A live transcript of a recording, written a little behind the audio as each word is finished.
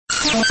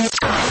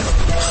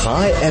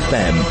High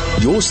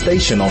FM, your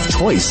station of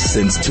choice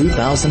since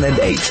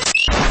 2008.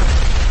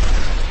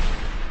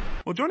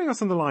 Well, joining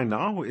us on the line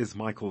now is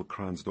Michael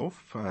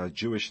Kransdorf,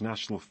 Jewish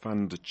National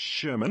Fund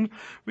Chairman.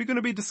 We're going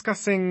to be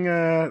discussing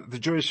the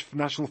Jewish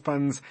National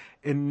Fund's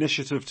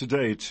initiative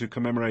today to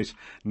commemorate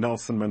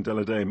Nelson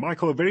Mandela Day.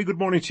 Michael, a very good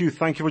morning to you.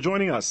 Thank you for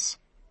joining us.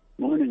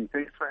 Morning.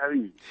 Thanks for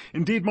having me.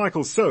 Indeed,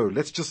 Michael. So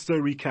let's just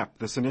recap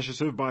this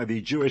initiative by the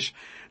Jewish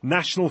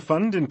National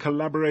Fund in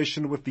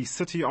collaboration with the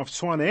City of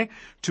Tshwane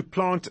to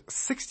plant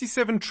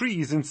 67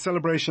 trees in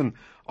celebration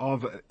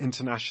of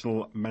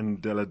International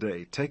Mandela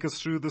Day. Take us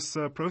through this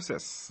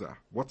process.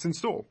 What's in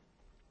store?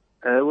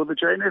 Well, the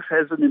JNF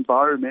has an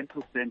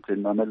environmental centre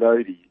in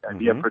Mamelodi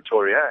near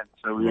Pretoria, and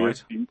so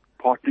we've been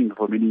partnering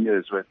for many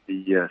years with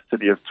the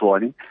City of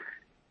Tshwane.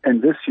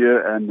 And this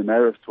year, the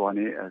Mayor of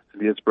Tshwane,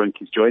 Tobias Brink,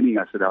 is joining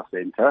us at our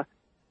centre,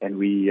 and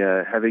we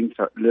are having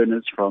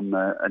learners from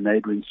a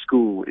neighbouring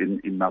school in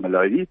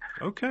Mamelodi,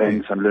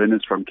 and some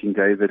learners from King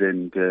David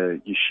and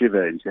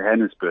Yeshiva in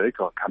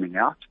Johannesburg are coming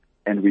out,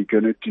 and we're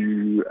going to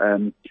do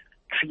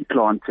tree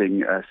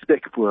planting.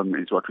 Spekboom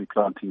is what we're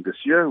planting this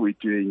year. We're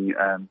doing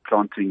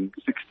planting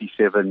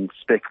 67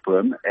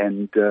 spekboom,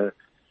 and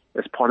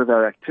as part of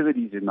our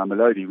activities in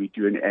Mamelodi, we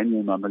do an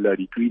annual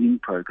Mamelodi greening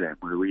program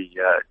where we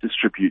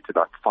distribute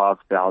about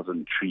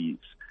 5,000 trees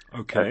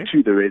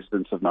to the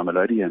residents of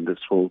Mamelodi, and this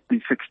will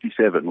be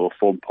 67 will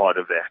form part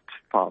of that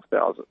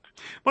 5,000.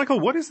 Michael,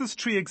 what is this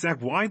tree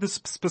exact? Why this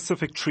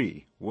specific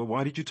tree? Well,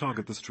 why did you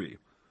target this tree?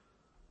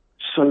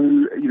 So,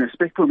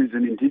 spekboom is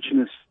an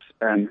indigenous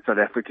South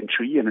African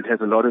tree, and it has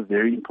a lot of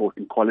very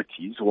important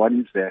qualities.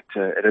 One is that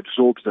it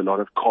absorbs a lot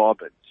of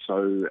carbon.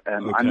 So,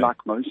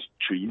 unlike most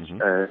trees,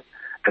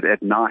 but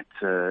at night,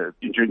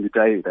 during the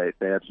day,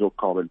 they absorb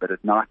carbon, but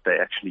at night they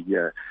actually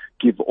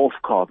give off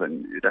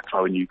carbon. That's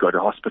why when you go to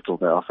hospital,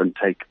 they often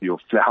take your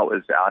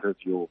flowers out of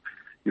your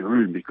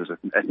room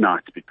at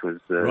night because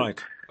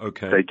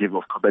they give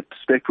off carbon. But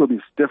spekboom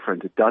is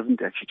different. It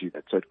doesn't actually do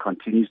that. So it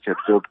continues to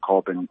absorb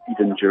carbon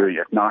even during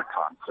at night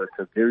time. So it's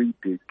a very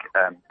big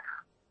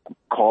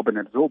carbon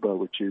absorber,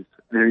 which is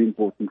very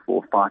important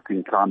for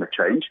fighting climate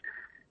change.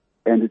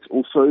 And it's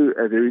also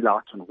very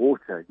light on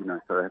water.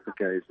 South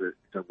Africa is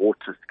a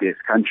water-scarce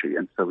country,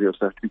 and so we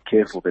also have to be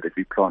careful that if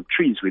we plant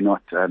trees, we're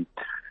not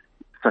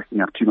sucking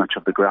up too much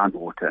of the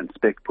groundwater. And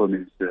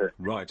spekboom is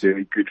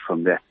very good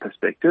from that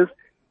perspective.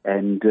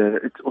 And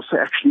it's also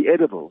actually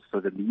edible, so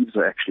the leaves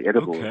are actually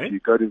edible. If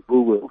you go to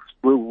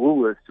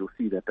Woolworths, you'll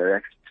see that they're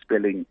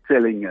actually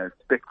selling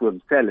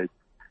spekboom salad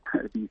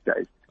these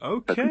days.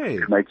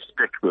 It makes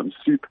spekboom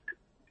soup.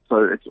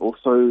 So it's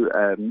also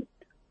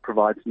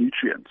provides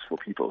nutrients for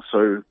people.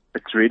 So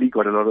it's really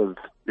got a lot of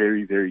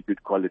very, very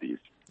good qualities.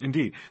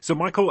 Indeed. So,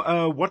 Michael,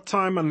 what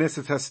time, unless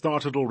it has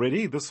started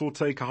already, this will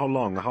take how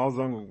long? How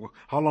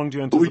long do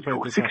you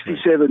anticipate this happening?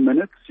 67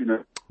 minutes,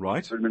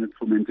 Right. 7 minutes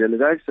for Mandela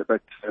Day. So,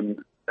 but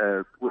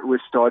we're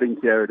starting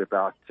here at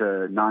about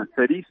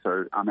 9:30,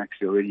 so I'm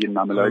actually already in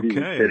Mamelodi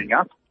setting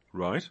up.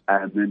 Right.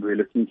 And then we're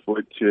looking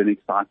forward to an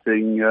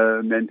exciting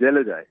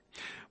Mandela Day.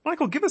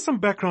 Michael, give us some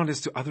background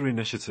as to other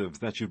initiatives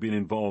that you've been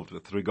involved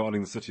with regarding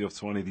the City of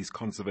Tshwane, these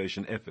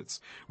conservation efforts,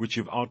 which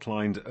you've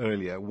outlined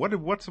earlier. What has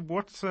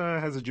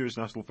the Jewish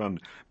National Fund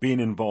been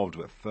involved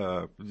with?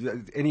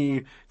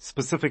 Any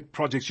specific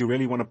projects you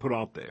really want to put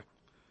out there?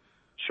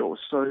 Sure.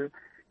 So,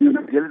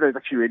 Mandela Day is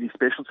actually really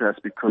special to us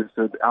because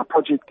our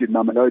project in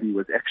Mamelodi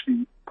was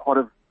actually part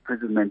of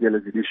President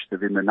Mandela's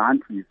initiative in the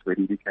 90s when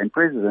he became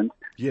president.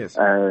 Yes.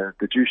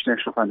 The Jewish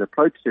National Fund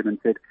approached him and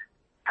said,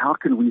 how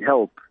can we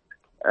help?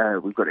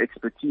 We've got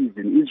expertise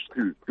in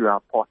Israel through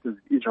our partners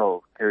in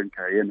Israel, Karen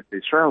Karayem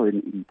Israel,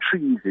 in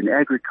trees, in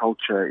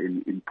agriculture,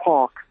 in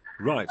parks.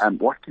 Right.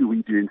 What can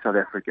we do in South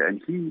Africa? And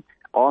he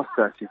asked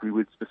us if we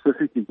would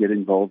specifically get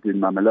involved in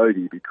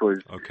Mamelodi because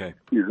a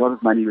lot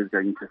of money was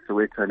going to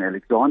Soweto and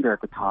Alexander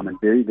at the time, and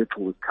very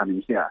little was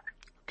coming here.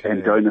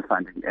 And donor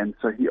funding. And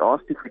so he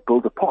asked if we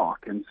build a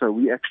park. And so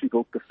we actually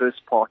built the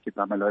first park in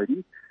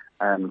Mamelodi,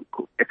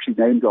 actually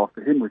named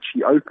after him, which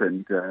he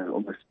opened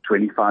almost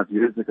 25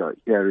 years ago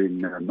here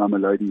in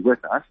Mamelodi with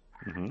us.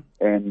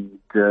 And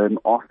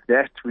after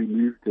that, we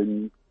moved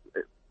and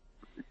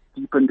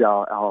deepened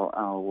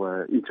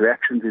our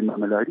interactions in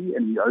Mamelodi,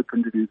 and we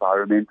opened an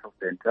environmental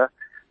center,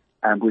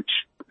 which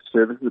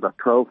services about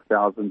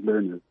 12,000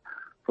 learners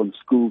from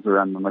schools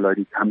around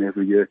Mamelodi come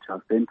every year to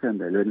our center,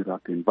 and they learn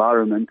about the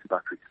environment,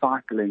 about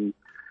recycling,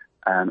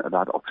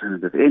 about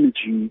alternative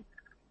energy.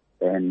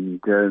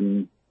 And,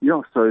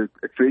 so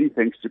it's really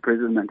thanks to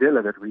President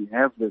Mandela that we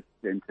have this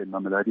center in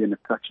Mamelodi, and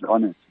it's such an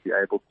honor to be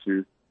able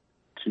to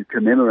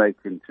commemorate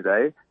him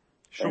today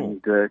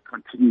and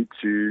continue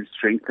to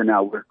strengthen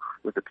our work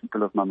with the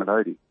people of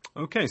Mamelodi.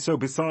 Okay, so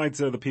besides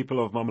the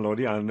people of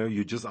Mamelodi, I know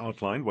you just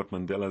outlined what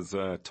Mandela's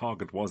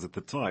target was at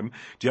the time.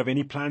 Do you have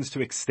any plans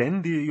to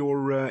extend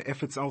your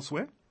efforts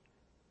elsewhere?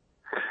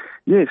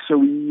 Yeah, so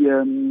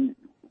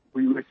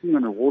we're working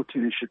on a water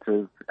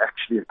initiative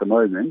actually at the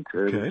moment.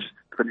 We just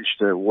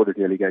finished a water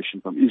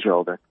delegation from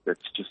Israel that's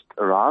just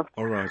arrived.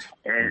 All right.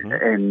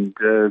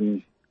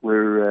 And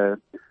we're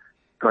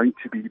going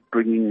to be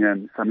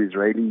bringing some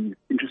interesting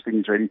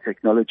Israeli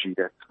technology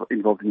that's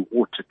involved in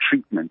water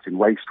treatment, in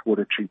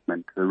wastewater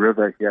treatment. The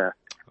river here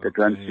that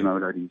runs to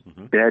Mamelodi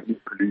is badly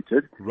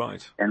polluted.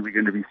 Right. And we're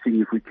going to be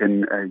seeing if we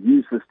can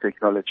use this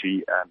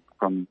technology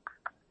from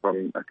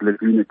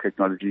Laguna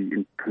Technology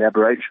in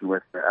collaboration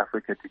with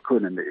Africa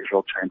Tikkun and the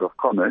Israel Chamber of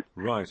Commerce.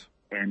 Right.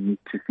 And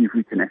to see if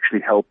we can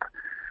actually help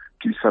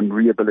do some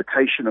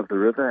rehabilitation of the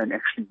river and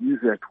actually use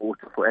that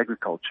water for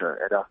agriculture.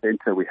 At our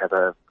center, we have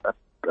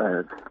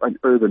an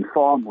urban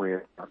farm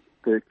where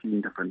 13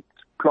 different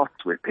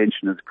plots where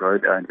pensioners grow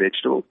their own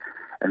vegetables,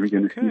 and we're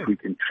going to see if we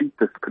can treat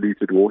this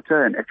polluted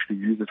water and actually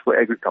use it for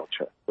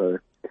agriculture. So,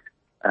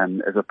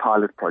 as a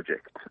pilot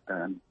project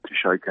to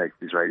showcase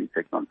Israeli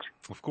technology.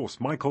 Of course.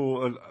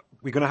 Michael,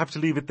 we're going to have to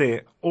leave it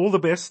there. All the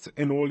best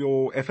in all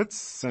your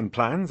efforts and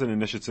plans and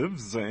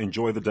initiatives.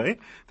 Enjoy the day,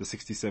 the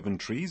 67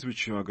 trees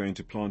which you are going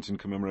to plant in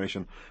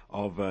commemoration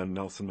of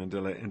Nelson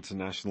Mandela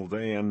International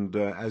Day. And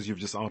as you've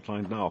just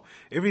outlined now,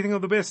 everything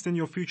of the best in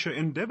your future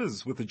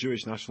endeavors with the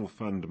Jewish National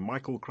Fund.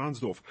 Michael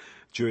Kransdorf,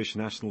 Jewish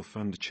National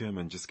Fund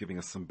Chairman, just giving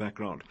us some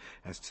background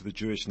as to the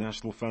Jewish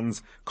National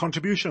Fund's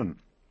contribution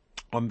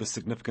on the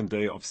significant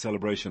day of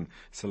celebration,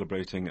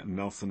 celebrating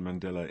Nelson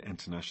Mandela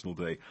International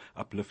Day,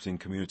 uplifting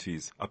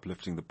communities,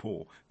 uplifting the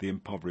poor, the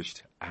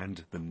impoverished,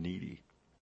 and the needy.